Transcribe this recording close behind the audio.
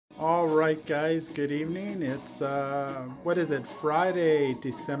Alright guys, good evening. It's what is it, Friday,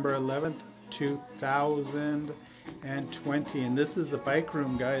 December 11th, 2020, and this is the bike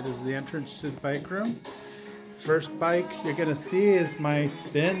room, guys. This is the entrance to the bike room. First bike you're gonna see is my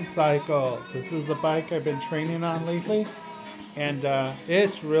spin cycle. This is the bike I've been training on lately, and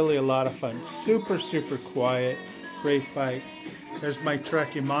it's really a lot of fun. Super quiet, great bike. There's my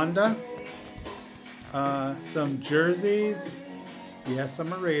Trekkimanda, some jerseys. Yes,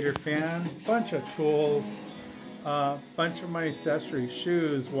 I'm a Raider fan. Bunch of tools, bunch of my accessories,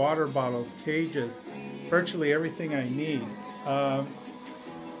 shoes, water bottles, cages, virtually everything I need.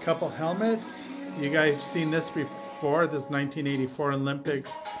 Couple helmets. You guys have seen this before. This 1984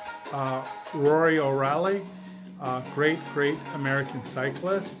 Olympics. Rory O'Reilly, great American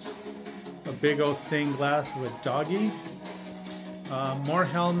cyclist. A big old stained glass with doggy. More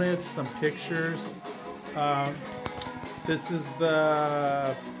helmets, some pictures. This is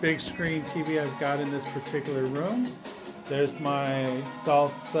the big screen TV I've got in this particular room. There's my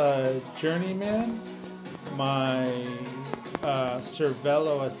Salsa Journeyman, my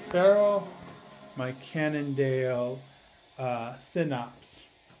Cervelo Aspero, my Cannondale Synops.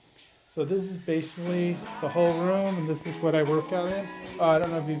 So this is basically the whole room, and this is what I work out in. I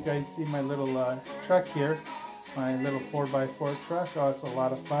don't know if you guys see my little truck here, my little 4x4 truck. Oh, it's a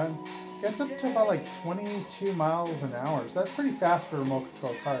lot of fun. Gets up to about like 22 miles an hour, so that's pretty fast for a remote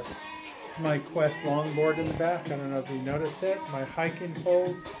control car. It's my Quest longboard in the back. I don't know if you noticed it. My hiking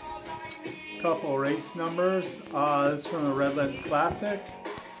poles, couple race numbers. This is from the Redlands Classic,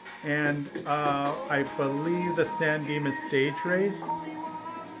 and I believe the San Dimas stage race.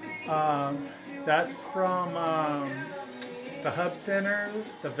 That's from the Hub Center,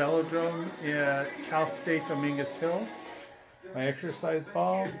 the Velodrome at Cal State Dominguez Hills. My exercise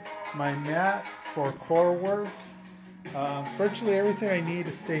ball, my mat for core work. Virtually everything I need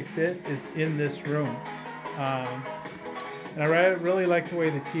to stay fit is in this room. And I really like the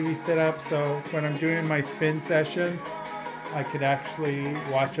way the TV's set up, so when I'm doing my spin sessions, I could actually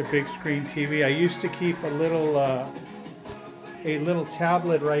watch a big screen TV. I used to keep a little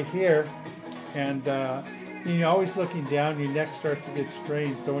tablet right here, and you're always looking down, your neck starts to get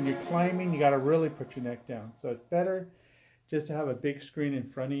strained. So when you're climbing, you got to really put your neck down. So it's better just to have a big screen in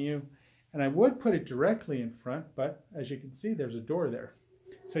front of you. And I would put it directly in front, but as you can see, there's a door there.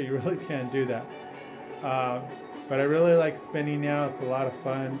 So you really can't do that. But I really like spinning now. It's a lot of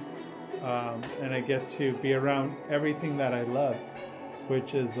fun. And I get to be around everything that I love,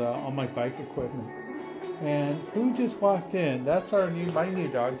 which is all my bike equipment. And who just walked in? That's my new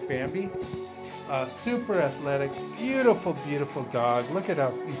dog, Bambi. Super athletic, beautiful dog. Look at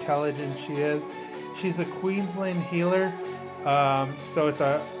how intelligent she is. She's a Queensland heeler. So it's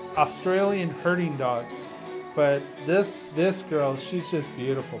a Australian herding dog, but this girl, she's just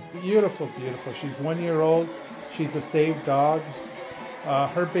beautiful. She's 1 year old. She's a saved dog.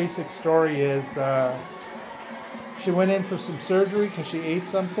 Her basic story is she went in for some surgery because she ate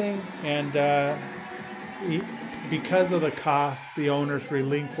something, and because of the cost, the owners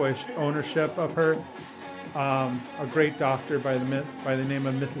relinquished ownership of her. A great doctor by the name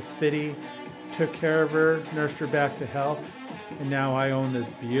of Mrs. Fitty took care of her, nursed her back to health, and now I own this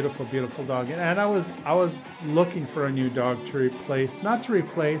beautiful dog. And I was looking for a new dog to replace, not to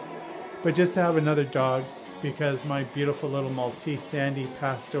replace, but just to have another dog, because my beautiful little Maltese Sandy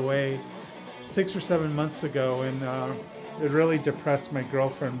passed away 6 or 7 months ago, and it really depressed my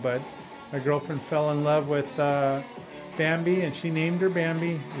girlfriend. But my girlfriend fell in love with Bambi, and she named her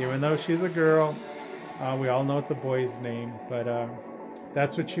Bambi, even though she's a girl. We all know it's a boy's name, but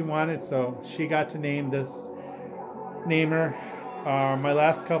that's what she wanted, so she got to name her. My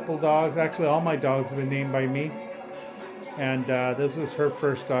last couple dogs, actually all my dogs have been named by me, and this was her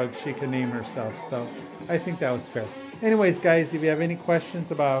first dog. She could name herself, so I think that was fair. Anyways, guys, if you have any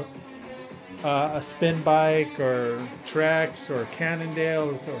questions about a spin bike or Treks or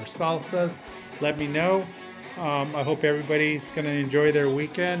Cannondales or Salsas, let me know. I hope everybody's going to enjoy their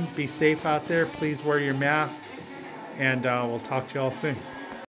weekend. Be safe out there. Please wear your mask, and we'll talk to you all soon.